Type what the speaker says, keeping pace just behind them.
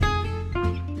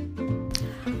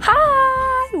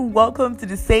welcome to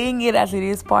the Saying It As It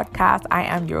Is podcast. I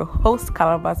am your host,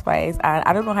 Calabar Spice, and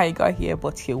I don't know how you got here,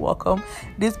 but you're welcome.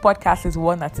 This podcast is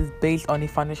one that is based on a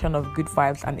foundation of good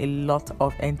vibes and a lot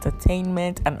of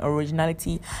entertainment and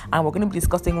originality, and we're going to be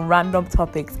discussing random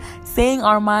topics, saying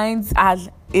our minds as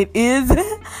it is,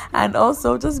 and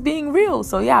also just being real.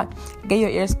 So yeah, get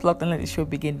your ears plugged and let the show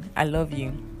begin. I love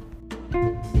you.